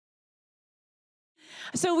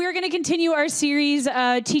So we're going to continue our series,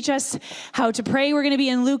 Teach Us How to Pray. We're going to be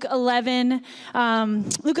in Luke 11,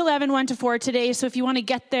 1-4 today. So if you want to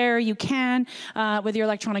get there, you can with your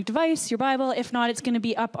electronic device, your Bible. If not, it's going to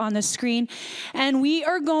be up on the screen. And we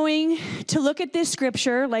are going to look at this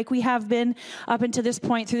scripture, like we have been up until this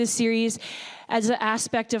point through this series, as an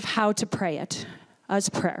aspect of how to pray it. As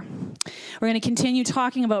prayer. We're going to continue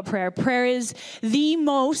talking about prayer. Prayer is the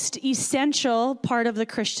most essential part of the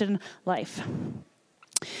Christian life.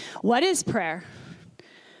 What is prayer?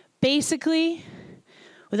 Basically,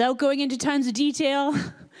 without going into tons of detail,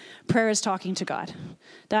 prayer is talking to God.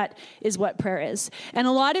 That is what prayer is. And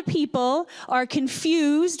a lot of people are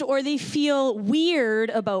confused or they feel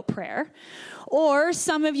weird about prayer. Or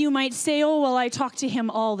some of you might say, oh, well, I talk to him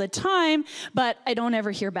all the time, but I don't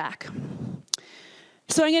ever hear back.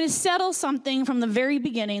 So I'm going to settle something from the very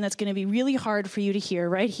beginning that's going to be really hard for you to hear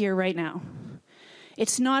right here, right now.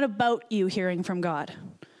 It's not about you hearing from God.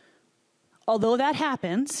 Although that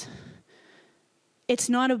happens, it's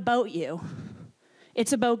not about you.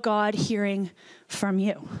 It's about God hearing from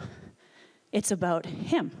you. It's about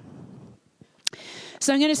him.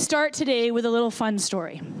 So I'm going to start today with a little fun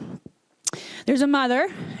story. There's a mother.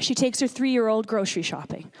 She takes her 3-year-old grocery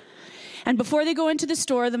shopping. And before they go into the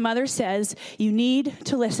store, the mother says, you need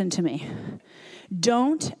to listen to me.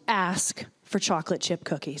 Don't ask for chocolate chip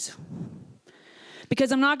cookies.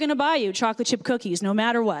 Because I'm not going to buy you chocolate chip cookies no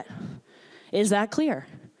matter what. Is that clear?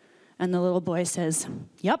 And the little boy says,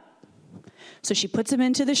 yep. So she puts him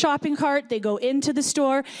into the shopping cart. They go into the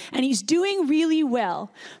store, and he's doing really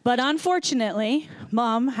well. But unfortunately,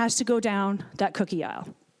 Mom has to go down that cookie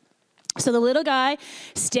aisle. So the little guy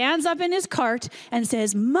stands up in his cart and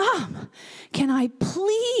says, Mom, can I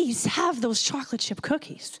please have those chocolate chip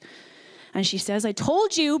cookies? And she says, I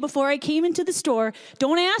told you before I came into the store,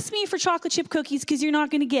 don't ask me for chocolate chip cookies because you're not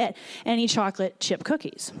going to get any chocolate chip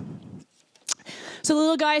cookies. So the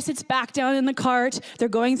little guy sits back down in the cart. They're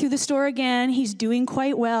going through the store again. He's doing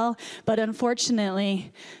quite well, but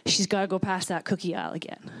unfortunately, she's got to go past that cookie aisle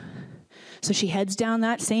again. So she heads down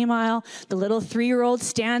that same aisle. The little 3-year-old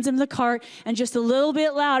stands in the cart and just a little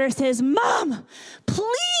bit louder says, Mom,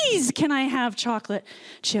 please, can I have chocolate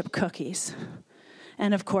chip cookies?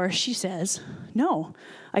 And of course she says, no,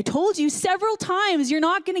 I told you several times you're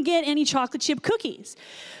not going to get any chocolate chip cookies.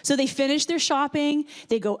 So they finish their shopping.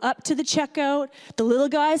 They go up to the checkout. The little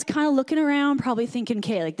guy's kind of looking around, probably thinking,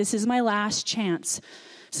 okay, like this is my last chance.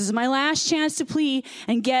 This is my last chance to plead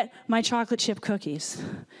and get my chocolate chip cookies.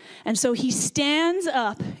 And so he stands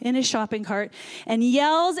up in his shopping cart and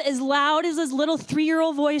yells as loud as his little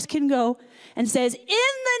 3-year-old voice can go and says, in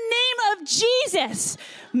the name of Jesus,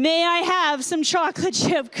 may I have some chocolate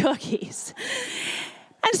chip cookies?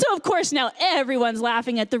 And so, of course, now everyone's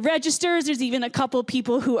laughing at the registers. There's even a couple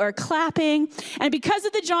people who are clapping. And because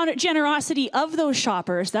of the generosity of those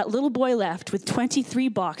shoppers, that little boy left with 23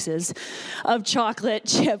 boxes of chocolate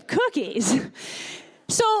chip cookies.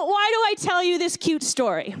 So why do I tell you this cute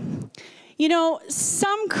story? You know,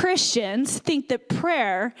 some Christians think that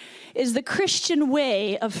prayer is the Christian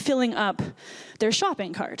way of filling up their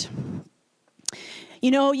shopping cart. You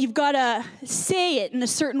know, you've got to say it in a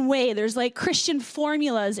certain way. There's like Christian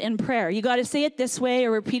formulas in prayer. You got to say it this way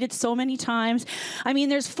or repeat it so many times. I mean,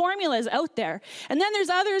 there's formulas out there. And then there's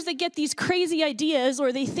others that get these crazy ideas,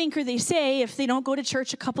 or they think or they say, if they don't go to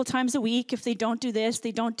church a couple times a week, if they don't do this,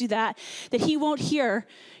 they don't do that, that he won't hear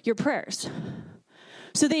your prayers.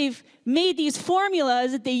 So they've made these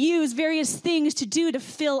formulas that they use various things to do to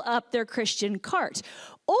fill up their Christian cart.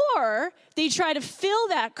 Or they try to fill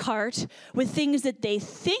that cart with things that they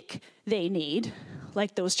think they need,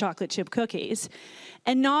 like those chocolate chip cookies,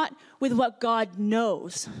 and not with what God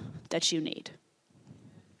knows that you need.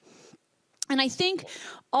 And I think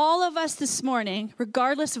all of us this morning,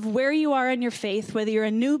 regardless of where you are in your faith, whether you're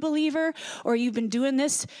a new believer or you've been doing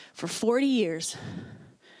this for 40 years,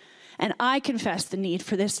 and I confess the need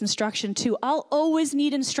for this instruction too. I'll always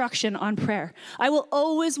need instruction on prayer. I will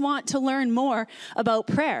always want to learn more about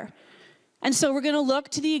prayer. And so we're going to look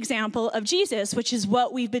to the example of Jesus, which is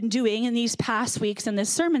what we've been doing in these past weeks in this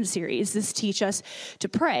sermon series, this Teach Us to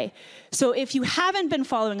Pray. So if you haven't been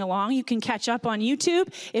following along, you can catch up on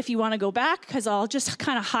YouTube if you want to go back, because I'll just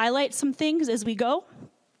kind of highlight some things as we go.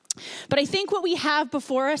 But I think what we have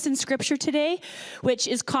before us in Scripture today, which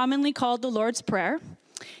is commonly called the Lord's Prayer,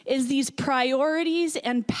 is these priorities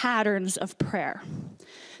and patterns of prayer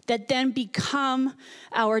that then become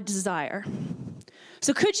our desire.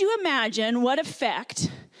 So could you imagine what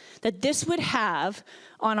effect that this would have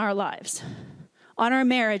on our lives, on our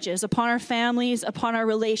marriages, upon our families, upon our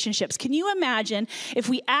relationships. Can you imagine if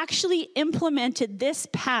we actually implemented this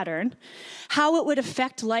pattern, how it would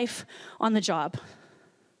affect life on the job?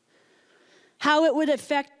 How it would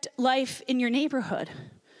affect life in your neighborhood,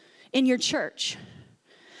 in your church?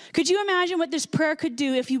 Could you imagine what this prayer could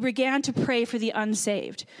do if you began to pray for the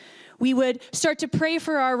unsaved? We would start to pray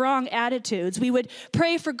for our wrong attitudes. We would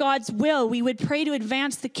pray for God's will. We would pray to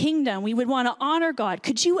advance the kingdom. We would want to honor God.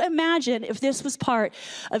 Could you imagine if this was part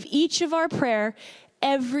of each of our prayer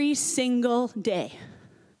every single day?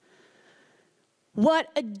 What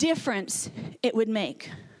a difference it would make.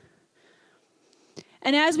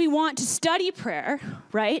 And as we want to study prayer,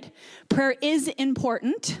 right? Prayer is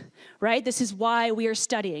important, right? This is why we are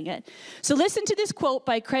studying it. So listen to this quote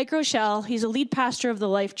by Craig Rochelle. He's a lead pastor of the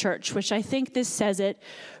Life Church, which I think this says it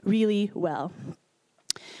really well.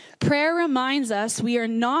 Prayer reminds us we are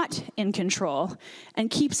not in control and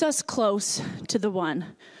keeps us close to the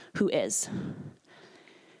one who is.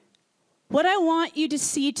 What I want you to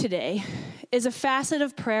see today is a facet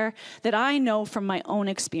of prayer that I know from my own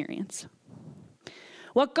experience.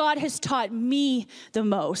 What God has taught me the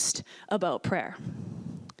most about prayer.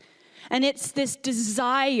 And it's this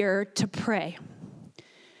desire to pray.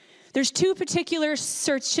 There's two particular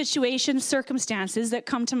circumstances that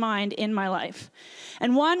come to mind in my life.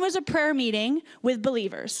 And one was a prayer meeting with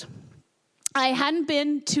believers. I hadn't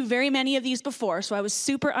been to very many of these before, so I was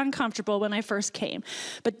super uncomfortable when I first came.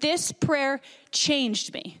 But this prayer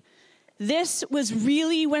changed me. This was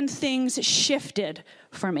really when things shifted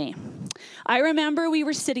for me. I remember we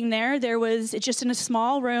were sitting there. There was just in a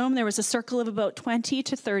small room. There was a circle of about 20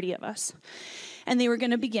 to 30 of us. And they were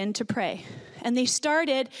going to begin to pray. And they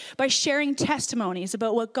started by sharing testimonies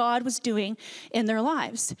about what God was doing in their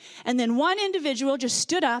lives. And then one individual just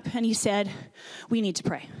stood up and he said, "We need to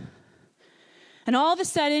pray." And all of a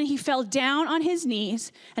sudden, he fell down on his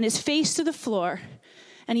knees and his face to the floor,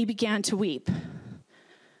 and he began to weep.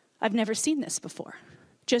 I've never seen this before.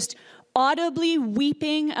 Just audibly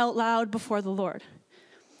weeping out loud before the Lord.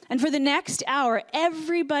 And for the next hour,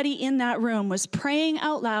 everybody in that room was praying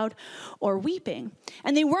out loud or weeping.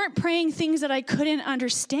 And they weren't praying things that I couldn't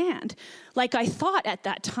understand, like I thought at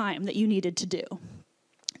that time that you needed to do.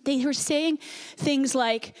 They were saying things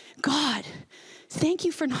like, "God, thank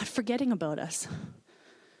you for not forgetting about us.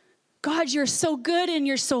 God, you're so good and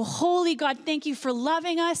you're so holy. God, thank you for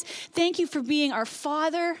loving us. Thank you for being our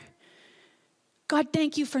Father. God,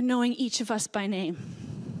 thank you for knowing each of us by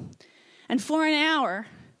name." And for an hour,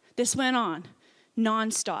 this went on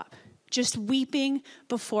nonstop, just weeping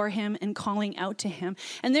before him and calling out to him.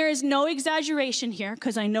 And there is no exaggeration here,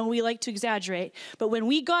 because I know we like to exaggerate. But when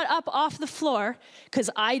we got up off the floor, because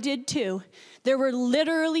I did too, there were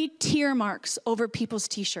literally tear marks over people's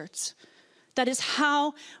t-shirts. That is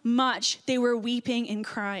how much they were weeping and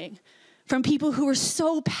crying from people who were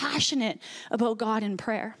so passionate about God in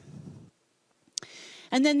prayer.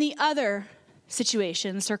 And then the other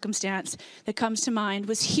circumstance that comes to mind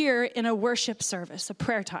was here in a worship service, a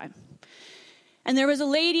prayer time. And there was a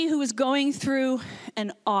lady who was going through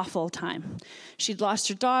an awful time. She'd lost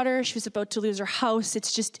her daughter. She was about to lose her house.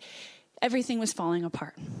 It's just, everything was falling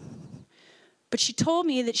apart. But she told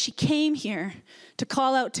me that she came here to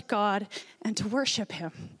call out to God and to worship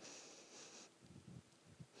him.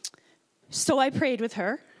 So I prayed with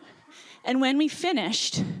her. And when we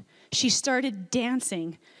finished, she started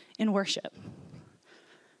dancing in worship.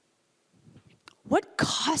 What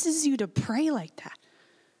causes you to pray like that?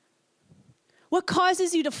 What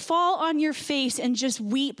causes you to fall on your face and just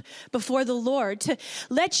weep before the Lord? To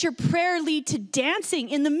let your prayer lead to dancing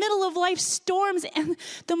in the middle of life's storms and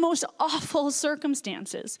the most awful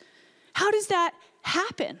circumstances? How does that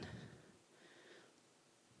happen?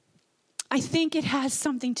 I think it has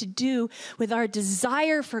something to do with our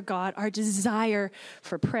desire for God, our desire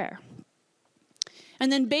for prayer. And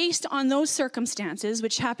then based on those circumstances,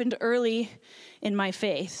 which happened early in my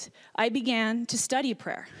faith, I began to study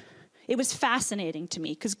prayer. It was fascinating to me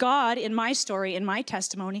because God, in my story, in my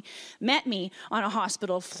testimony, met me on a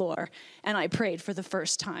hospital floor and I prayed for the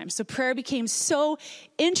first time. So prayer became so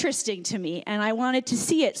interesting to me and I wanted to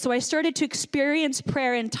see it. So I started to experience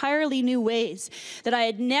prayer in entirely new ways that I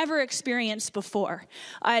had never experienced before.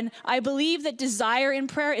 And I believe that desire in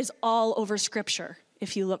prayer is all over Scripture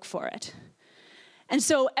if you look for it. And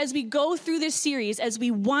so as we go through this series, as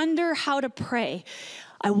we wonder how to pray,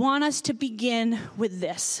 I want us to begin with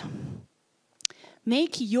this.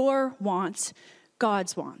 Make your wants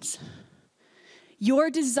God's wants.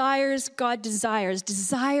 Your desires, God desires.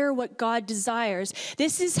 Desire what God desires.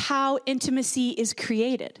 This is how intimacy is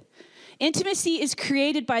created. Intimacy is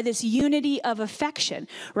created by this unity of affection,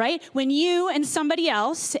 right? When you and somebody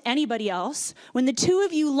else, anybody else, when the two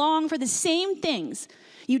of you long for the same things,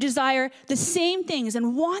 you desire the same things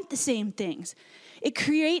and want the same things, it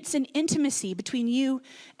creates an intimacy between you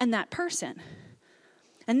and that person.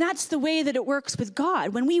 And that's the way that it works with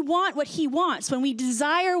God. When we want what he wants, when we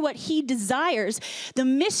desire what he desires, the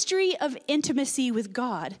mystery of intimacy with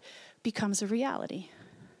God becomes a reality.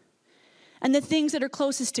 And the things that are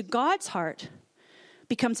closest to God's heart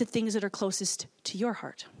becomes the things that are closest to your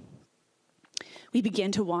heart. We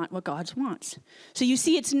begin to want what God wants. So you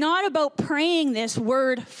see, it's not about praying this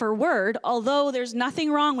word for word, although there's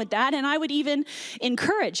nothing wrong with that, and I would even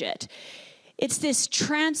encourage it. It's this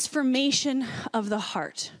transformation of the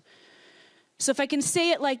heart. So if I can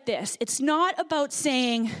say it like this, it's not about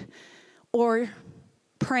saying or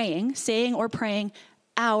praying,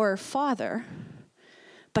 our Father,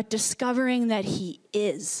 but discovering that he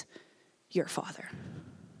is your Father.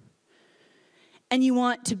 And you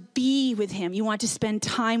want to be with him. You want to spend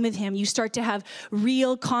time with him. You start to have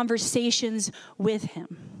real conversations with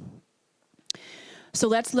him. So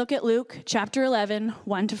let's look at Luke chapter 11,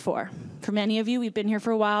 1-4. For many of you, we've been here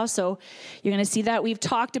for a while, so you're going to see that. We've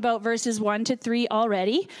talked about verses 1-3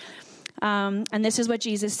 already. And this is what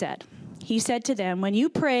Jesus said. He said to them, when you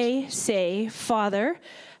pray, say, Father,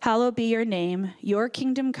 hallowed be your name, your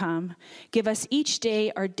kingdom come. Give us each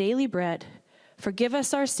day our daily bread. Forgive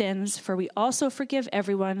us our sins, for we also forgive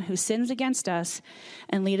everyone who sins against us,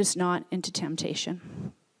 and lead us not into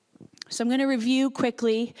temptation. So I'm going to review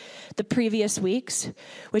quickly the previous weeks,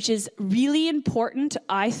 which is really important,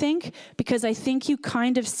 I think, because I think you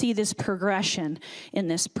kind of see this progression in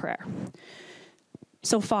this prayer.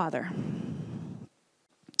 So, Father,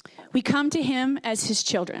 we come to him as his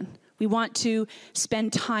children. We want to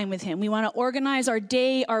spend time with him. We want to organize our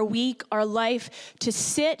day, our week, our life to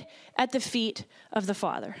sit at the feet of the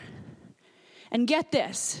Father. And get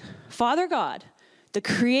this, Father God, the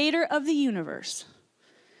creator of the universe,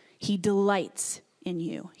 he delights in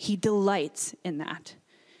you. He delights in that.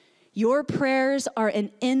 Your prayers are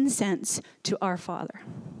an incense to our Father.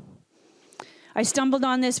 I stumbled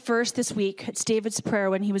on this verse this week. It's David's prayer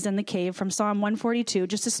when he was in the cave from Psalm 142,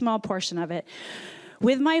 just a small portion of it.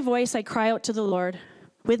 With my voice, I cry out to the Lord.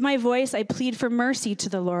 With my voice, I plead for mercy to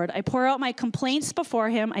the Lord. I pour out my complaints before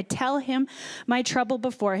him. I tell him my trouble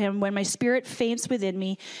before him. When my spirit faints within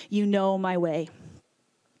me, you know my way.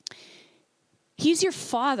 He's your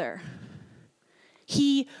Father.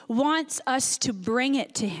 He wants us to bring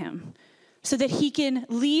it to him so that he can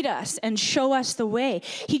lead us and show us the way.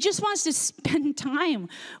 He just wants to spend time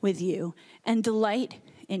with you and delight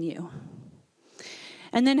in you.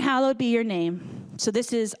 And then hallowed be your name. So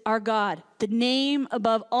this is our God, the name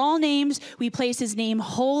above all names. We place his name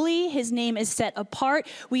holy. His name is set apart.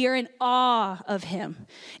 We are in awe of him,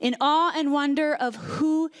 in awe and wonder of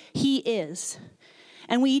who he is.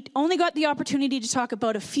 And we only got the opportunity to talk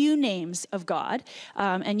about a few names of God.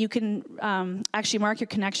 And you can actually mark your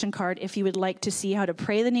connection card if you would like to see how to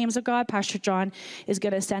pray the names of God. Pastor John is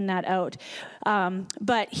going to send that out.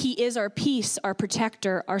 But he is our peace, our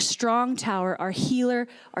protector, our strong tower, our healer,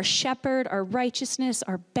 our shepherd, our righteousness,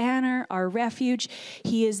 our banner, our refuge.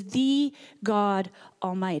 He is the God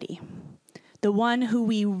Almighty, the one who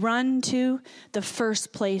we run to, the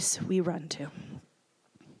first place we run to.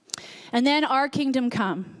 And then our kingdom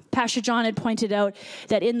come. Pastor John had pointed out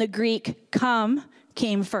that in the Greek, come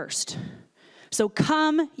came first. So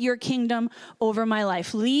come your kingdom over my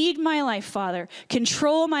life. Lead my life, Father.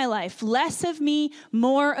 Control my life. Less of me,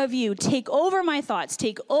 more of you. Take over my thoughts.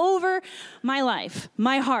 Take over my life,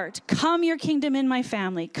 my heart. Come your kingdom in my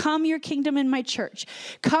family. Come your kingdom in my church.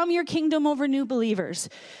 Come your kingdom over new believers.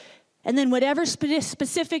 And then whatever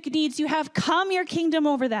specific needs you have, come your kingdom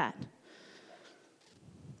over that.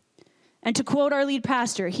 And to quote our lead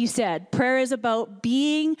pastor, he said, prayer is about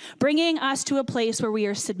bringing us to a place where we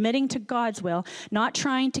are submitting to God's will, not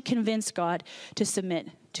trying to convince God to submit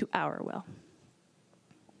to our will.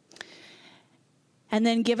 And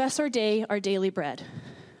then give us our daily bread.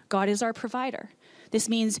 God is our provider. This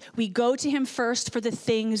means we go to him first for the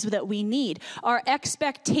things that we need. Our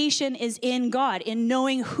expectation is in God, in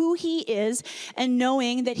knowing who he is and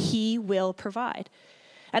knowing that he will provide.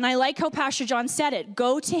 And I like how Pastor John said it.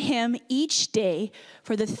 Go to him each day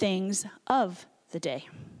for the things of the day.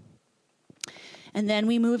 And then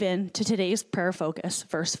we move into today's prayer focus,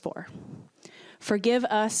 verse 4. Forgive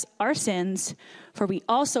us our sins, for we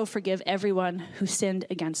also forgive everyone who sinned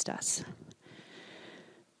against us.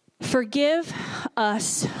 Forgive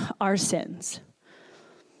us our sins.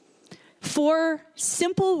 4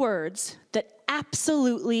 simple words that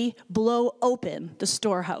absolutely blow open the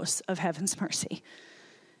storehouse of heaven's mercy.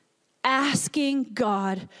 Asking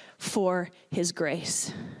God for his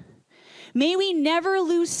grace. May we never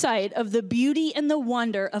lose sight of the beauty and the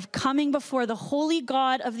wonder of coming before the holy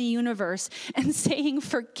God of the universe and saying,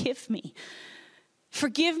 forgive me.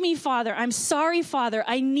 Forgive me, Father. I'm sorry, Father.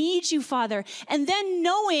 I need you, Father. And then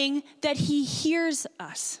knowing that he hears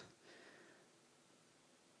us.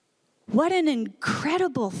 What an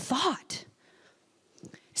incredible thought.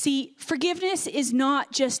 See, forgiveness is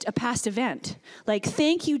not just a past event. Like,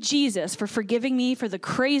 thank you, Jesus, for forgiving me for the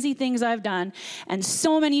crazy things I've done and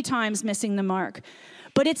so many times missing the mark.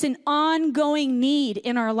 But it's an ongoing need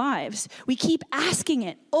in our lives. We keep asking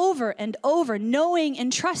it over and over, knowing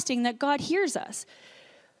and trusting that God hears us.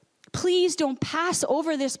 Please don't pass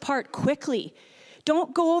over this part quickly.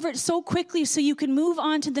 Don't go over it so quickly so you can move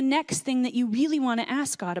on to the next thing that you really want to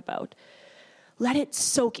ask God about. Let it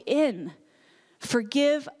soak in.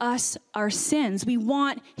 Forgive us our sins. We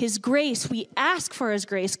want his grace. We ask for his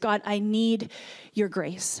grace. God, I need your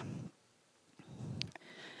grace.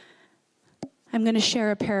 I'm going to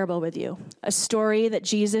share a parable with you, a story that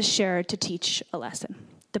Jesus shared to teach a lesson.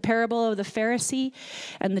 The parable of the Pharisee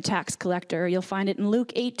and the tax collector. You'll find it in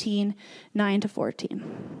Luke 18,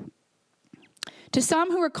 9-14. To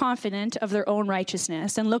some who were confident of their own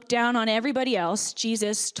righteousness and looked down on everybody else,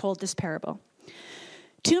 Jesus told this parable.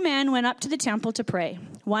 2 men went up to the temple to pray,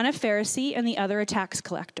 one a Pharisee and the other a tax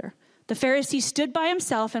collector. The Pharisee stood by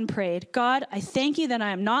himself and prayed, God, I thank you that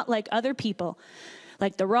I am not like other people,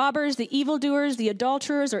 like the robbers, the evildoers, the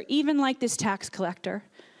adulterers, or even like this tax collector.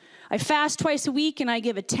 I fast twice a week and I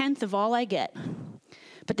give 1/10 of all I get.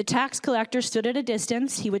 But the tax collector stood at a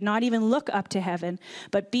distance. He would not even look up to heaven,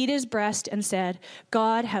 but beat his breast and said,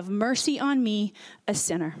 God, have mercy on me, a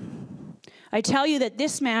sinner. I tell you that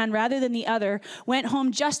this man, rather than the other, went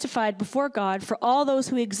home justified before God, for all those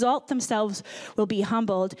who exalt themselves will be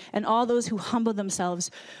humbled, and all those who humble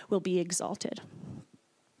themselves will be exalted.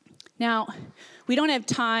 Now, we don't have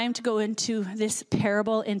time to go into this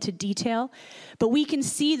parable into detail, but we can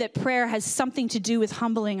see that prayer has something to do with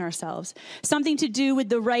humbling ourselves, something to do with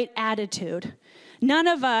the right attitude. None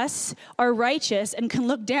of us are righteous and can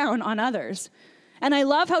look down on others. And I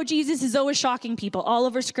love how Jesus is always shocking people all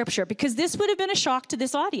over Scripture, because this would have been a shock to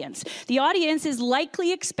this audience. The audience is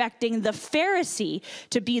likely expecting the Pharisee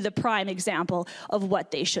to be the prime example of what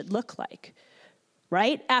they should look like,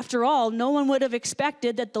 right? After all, no one would have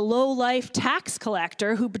expected that the low-life tax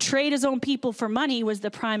collector who betrayed his own people for money was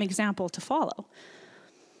the prime example to follow.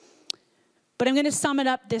 But I'm going to sum it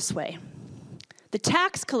up this way. The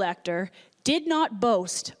tax collector did not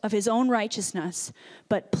boast of his own righteousness,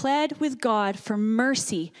 but pled with God for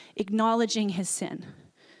mercy, acknowledging his sin.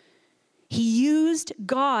 He used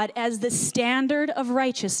God as the standard of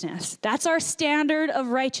righteousness. That's our standard of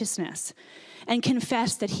righteousness, and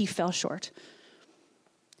confessed that he fell short.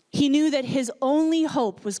 He knew that his only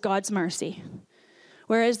hope was God's mercy,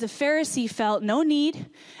 whereas the Pharisee felt no need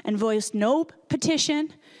and voiced no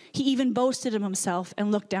petition. He even boasted of himself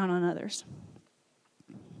and looked down on others.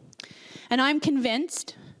 And I'm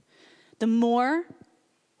convinced the more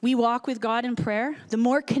we walk with God in prayer, the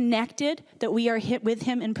more connected that we are with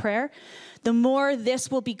him in prayer, the more this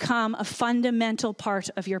will become a fundamental part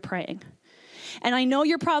of your praying. And I know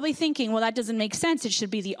you're probably thinking, well, that doesn't make sense. It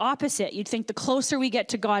should be the opposite. You'd think the closer we get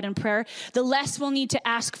to God in prayer, the less we'll need to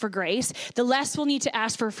ask for grace, the less we'll need to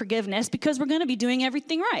ask for forgiveness, because we're going to be doing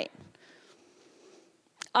everything right.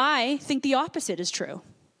 I think the opposite is true.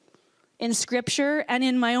 In Scripture and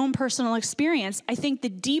in my own personal experience, I think the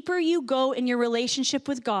deeper you go in your relationship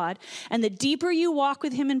with God and the deeper you walk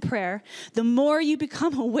with him in prayer, the more you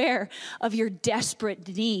become aware of your desperate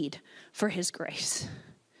need for his grace.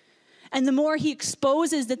 And the more he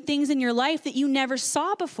exposes the things in your life that you never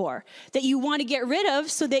saw before, that you want to get rid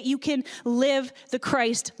of so that you can live the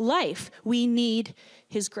Christ life. We need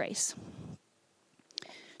his grace.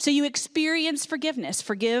 So you experience forgiveness.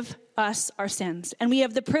 Forgive us our sins. And we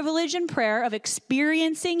have the privilege in prayer of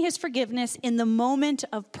experiencing his forgiveness in the moment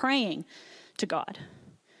of praying to God,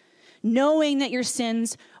 knowing that your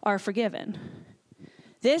sins are forgiven.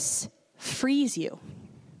 This frees you.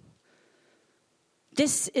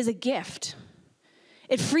 This is a gift.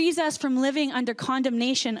 It frees us from living under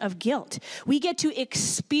condemnation of guilt. We get to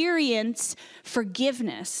experience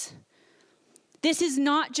forgiveness. This is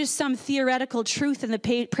not just some theoretical truth in the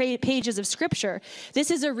pages of Scripture. This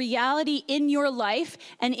is a reality in your life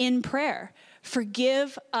and in prayer.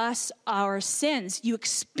 Forgive us our sins. You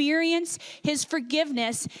experience his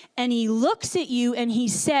forgiveness, and he looks at you and he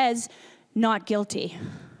says, not guilty.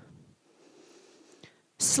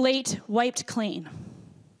 slate wiped clean.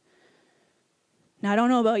 Now, I don't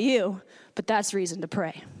know about you, but that's reason to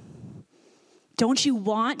pray. Don't you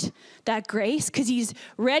want that grace? Because he's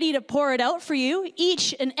ready to pour it out for you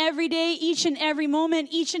each and every day, each and every moment,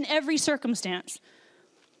 each and every circumstance.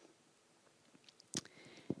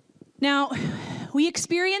 Now, we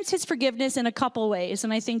experience his forgiveness in a couple ways,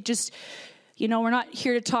 and I think just, we're not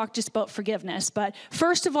here to talk just about forgiveness, but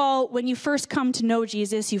first of all, when you first come to know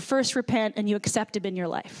Jesus, you first repent and you accept him in your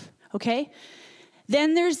life, okay?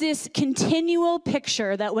 Then there's this continual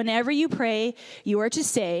picture that whenever you pray, you are to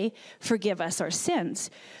say, forgive us our sins.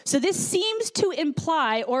 So this seems to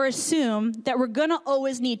imply or assume that we're going to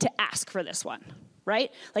always need to ask for this one, right?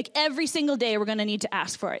 Like every single day we're going to need to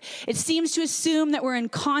ask for it. It seems to assume that we're in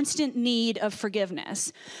constant need of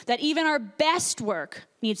forgiveness, that even our best work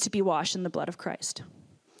needs to be washed in the blood of Christ.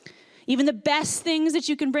 Even the best things that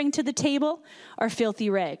you can bring to the table are filthy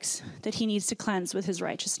rags that he needs to cleanse with his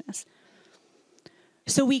righteousness.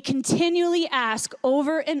 So we continually ask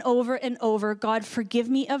over and over and over, God, forgive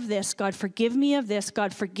me of this. God, forgive me of this.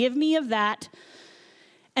 God, forgive me of that.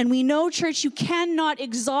 And we know, church, you cannot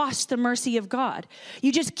exhaust the mercy of God.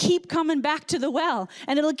 You just keep coming back to the well,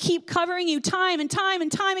 and it'll keep covering you time and time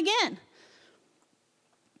and time again.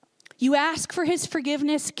 You ask for his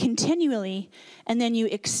forgiveness continually, and then you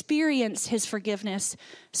experience his forgiveness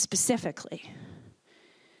specifically.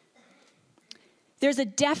 There's a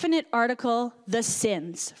definite article, the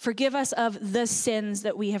sins. Forgive us of the sins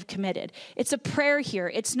that we have committed. It's a prayer here.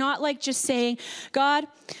 It's not like just saying, God,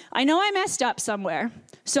 I know I messed up somewhere,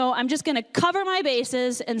 so I'm just going to cover my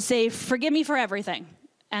bases and say, forgive me for everything.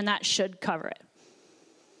 And that should cover it.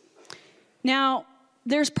 Now,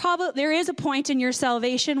 there is a point in your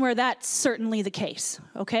salvation where that's certainly the case,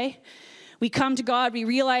 okay? We come to God, we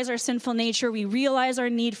realize our sinful nature, we realize our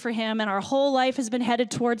need for him, and our whole life has been headed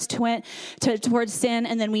towards sin,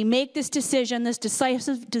 and then we make this decision, this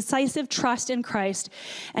decisive trust in Christ,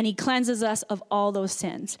 and he cleanses us of all those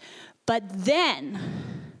sins. But then,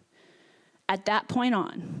 at that point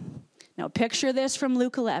on, now picture this from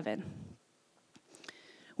Luke 11.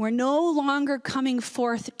 We're no longer coming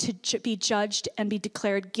forth to be judged and be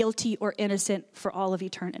declared guilty or innocent for all of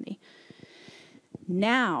eternity.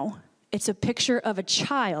 Now, it's a picture of a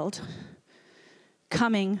child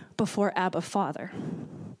coming before Abba Father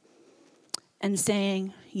and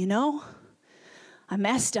saying, I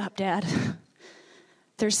messed up, Dad.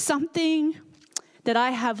 There's something that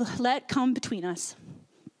I have let come between us.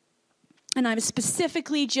 And I'm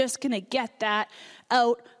specifically just going to get that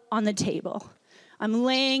out on the table. I'm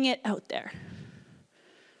laying it out there.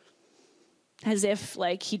 As if,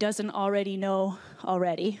 he doesn't already know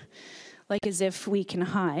already. Like as if we can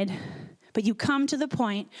hide. But you come to the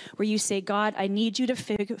point where you say, God, I need you to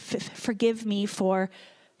forgive me for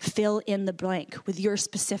fill in the blank with your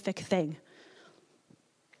specific thing.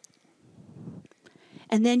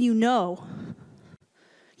 And then you know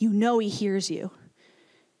he hears you.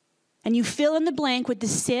 And you fill in the blank with the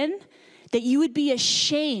sin that you would be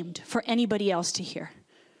ashamed for anybody else to hear.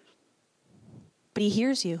 But he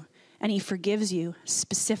hears you and he forgives you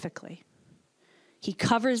specifically. He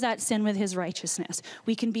covers that sin with his righteousness.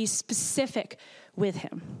 We can be specific with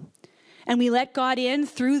him. And we let God in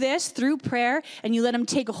through prayer, and you let him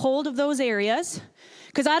take a hold of those areas.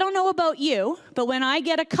 Because I don't know about you, but when I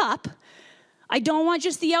get a cup, I don't want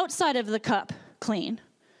just the outside of the cup clean.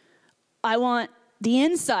 I want the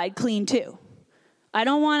inside clean too. I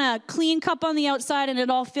don't want a clean cup on the outside and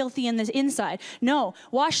it all filthy in the inside. No,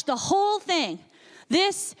 wash the whole thing.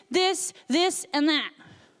 This, and that.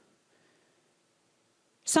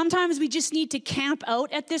 Sometimes we just need to camp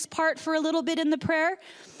out at this part for a little bit in the prayer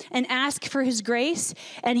and ask for his grace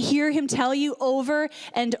and hear him tell you over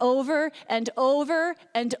and over and over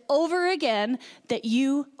and over again that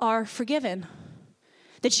you are forgiven,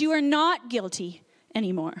 that you are not guilty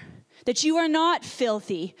anymore, that you are not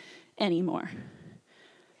filthy anymore.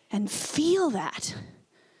 And feel that.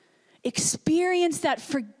 Experience that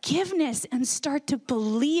forgiveness and start to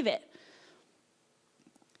believe it.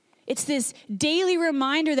 It's this daily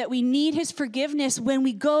reminder that we need his forgiveness when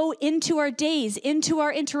we go into our days, into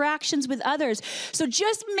our interactions with others. So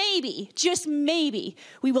just maybe,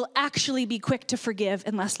 we will actually be quick to forgive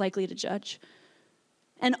and less likely to judge.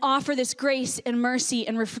 And offer this grace and mercy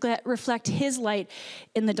and reflect his light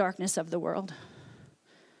in the darkness of the world.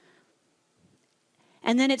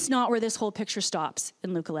 And then it's not where this whole picture stops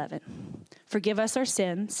in Luke 11. Forgive us our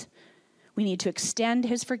sins. We need to extend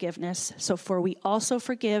his forgiveness, so for we also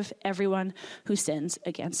forgive everyone who sins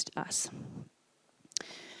against us.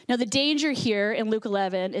 Now, the danger here in Luke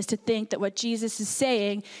 11 is to think that what Jesus is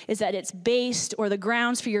saying is that it's based, or the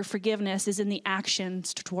grounds for your forgiveness is in the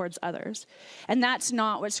actions towards others. And that's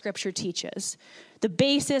not what Scripture teaches. The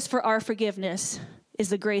basis for our forgiveness is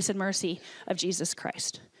the grace and mercy of Jesus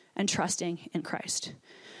Christ and trusting in Christ.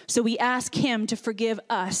 So we ask him to forgive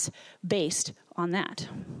us based on that.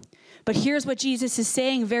 But here's what Jesus is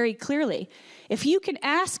saying very clearly. If you can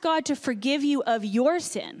ask God to forgive you of your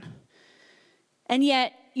sin, and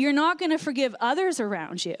yet you're not going to forgive others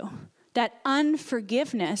around you, that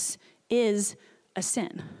unforgiveness is a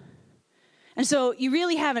sin. And so you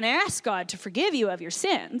really haven't asked God to forgive you of your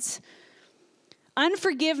sins.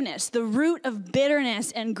 Unforgiveness, the root of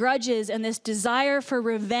bitterness and grudges and this desire for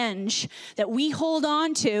revenge that we hold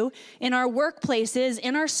on to in our workplaces,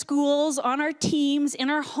 in our schools, on our teams, in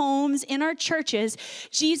our homes, in our churches,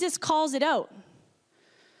 Jesus calls it out.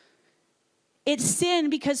 It's sin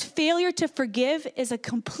because failure to forgive is a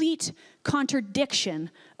complete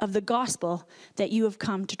contradiction of the gospel that you have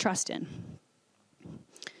come to trust in.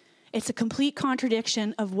 It's a complete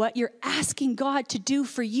contradiction of what you're asking God to do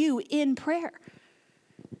for you in prayer.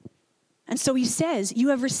 And so he says, you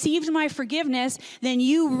have received my forgiveness, then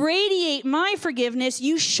you radiate my forgiveness,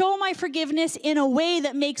 you show my forgiveness in a way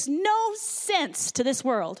that makes no sense to this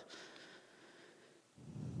world.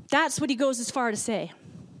 That's what he goes as far to say.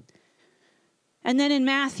 And then in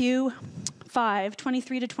Matthew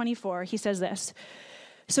 5:23-24, he says this.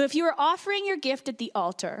 So if you are offering your gift at the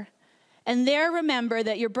altar, and there remember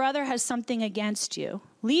that your brother has something against you,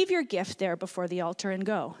 leave your gift there before the altar and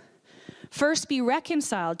go. First be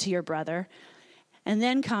reconciled to your brother, and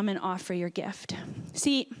then come and offer your gift.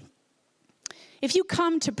 See, if you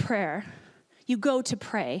come to prayer, you go to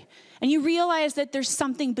pray, and you realize that there's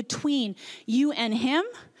something between you and him,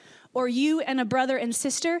 or you and a brother and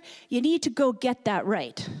sister, you need to go get that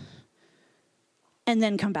right, and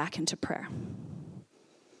then come back into prayer.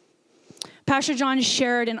 Pastor John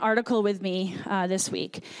shared an article with me this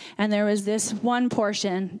week, and there was this one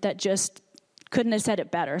portion that just couldn't have said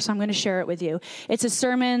it better, so I'm going to share it with you. It's a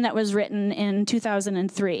sermon that was written in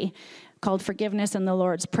 2003 called Forgiveness and the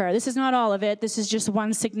Lord's Prayer. This is not all of it. This is just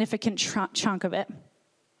one significant chunk of it.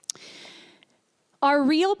 Our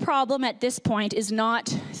real problem at this point is not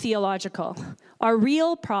theological. Our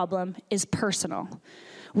real problem is personal.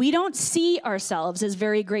 We don't see ourselves as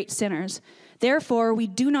very great sinners. Therefore, we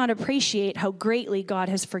do not appreciate how greatly God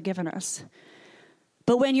has forgiven us.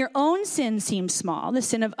 But when your own sin seems small, the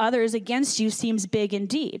sin of others against you seems big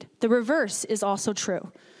indeed. The reverse is also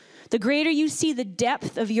true. The greater you see the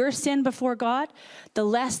depth of your sin before God, the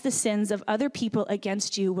less the sins of other people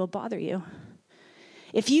against you will bother you.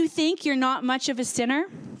 If you think you're not much of a sinner,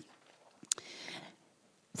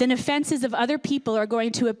 then offenses of other people are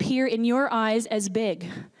going to appear in your eyes as big.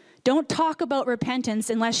 Don't talk about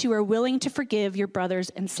repentance unless you are willing to forgive your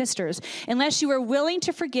brothers and sisters. Unless you are willing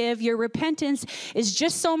to forgive, your repentance is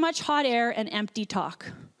just so much hot air and empty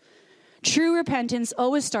talk. True repentance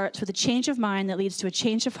always starts with a change of mind that leads to a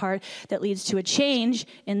change of heart, that leads to a change,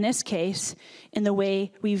 in this case, in the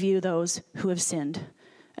way we view those who have sinned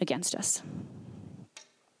against us.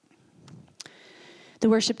 The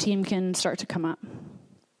worship team can start to come up.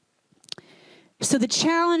 So the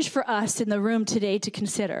challenge for us in the room today to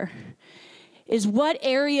consider is what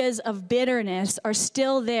areas of bitterness are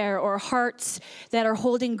still there, or hearts that are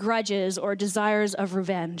holding grudges or desires of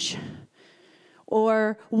revenge,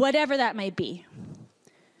 or whatever that might be.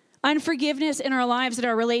 Unforgiveness in our lives and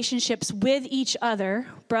our relationships with each other,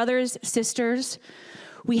 brothers, sisters,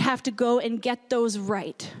 we have to go and get those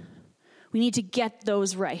right. We need to get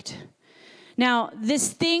those right. Now, this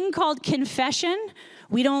thing called confession,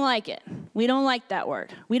 we don't like it. We don't like that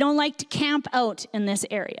word. We don't like to camp out in this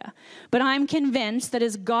area. But I'm convinced that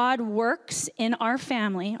as God works in our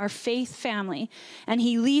family, our faith family, and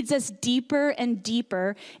he leads us deeper and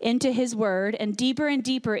deeper into his word and deeper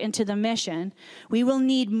into the mission, we will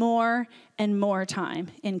need more and more time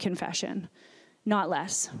in confession, not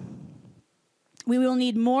less. We will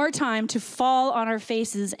need more time to fall on our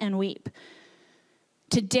faces and weep,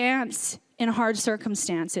 to dance in hard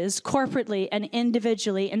circumstances, corporately and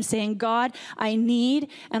individually, and saying, God, I need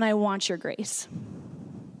and I want your grace.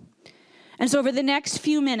 And so over the next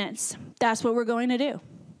few minutes, that's what we're going to do.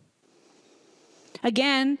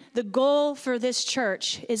 Again, the goal for this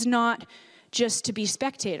church is not just to be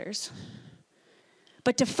spectators,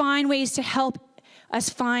 but to find ways to help us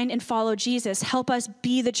find and follow Jesus. Help us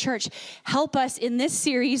be the church. Help us in this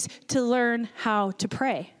series to learn how to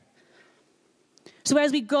pray. So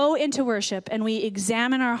as we go into worship and we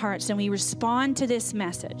examine our hearts and we respond to this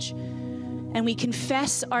message and we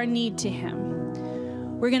confess our need to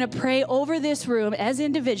him, We're going to pray over this room as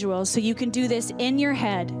individuals, so you can do this in your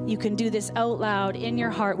head. You can do this out loud in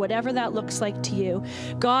your heart, whatever that looks like to you.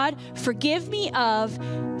 God, forgive me of,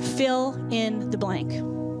 fill in the blank.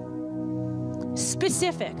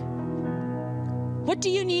 Specific. What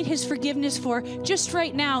do you need his forgiveness for just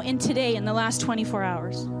right now, in today, in the last 24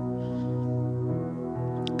 hours?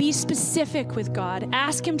 Be specific with God.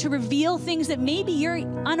 Ask him to reveal things that maybe you're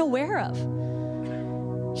unaware of.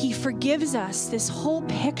 He forgives us, this whole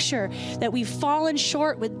picture that we've fallen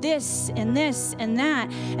short with this and this and that.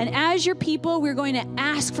 And as your people, we're going to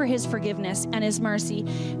ask for his forgiveness and his mercy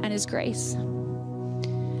and his grace.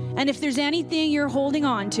 And if there's anything you're holding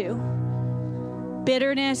on to,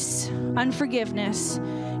 bitterness, unforgiveness,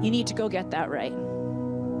 you need to go get that right.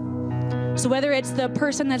 So whether it's the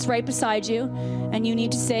person that's right beside you and you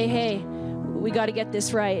need to say, hey, we got to get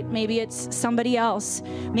this right. Maybe it's somebody else.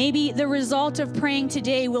 Maybe the result of praying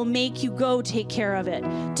today will make you go take care of it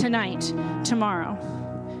tonight, tomorrow.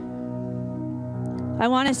 I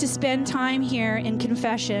want us to spend time here in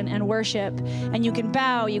confession and worship. And you can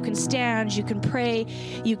bow, you can stand, you can pray,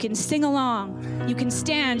 you can sing along, you can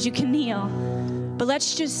stand, you can kneel. But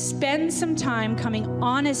let's just spend some time coming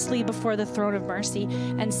honestly before the throne of mercy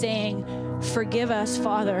and saying, forgive us,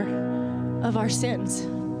 Father, of our sins.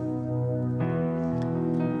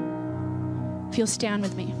 If you'll stand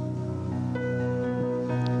with me.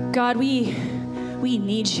 God, we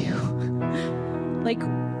need you. Like,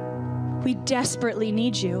 we desperately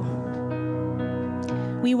need you.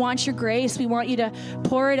 We want your grace. We want you to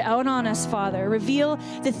pour it out on us, Father. Reveal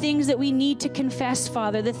the things that we need to confess,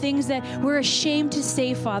 Father. The things that we're ashamed to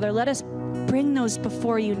say, Father. Let us bring those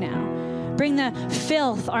before you now. Bring the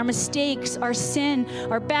filth, our mistakes, our sin,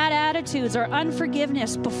 our bad attitudes, our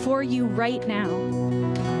unforgiveness before you right now.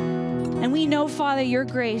 And we know, Father, your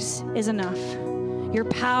grace is enough. Your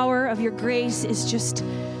power of your grace is just,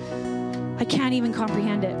 I can't even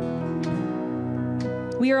comprehend it.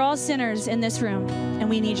 We are all sinners in this room, and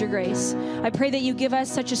we need your grace. I pray that you give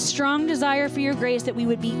us such a strong desire for your grace that we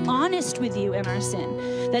would be honest with you in our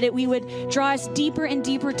sin, that we would draw us deeper and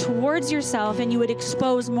deeper towards yourself, and you would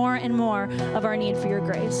expose more and more of our need for your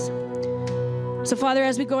grace. So, Father,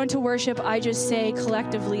 as we go into worship, I just say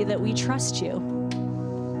collectively that we trust you.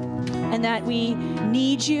 And that we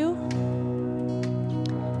need you,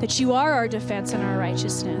 that you are our defense and our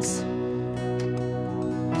righteousness.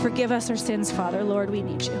 Forgive us our sins, Father. Lord, we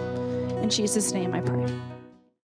need you. In Jesus' name I pray.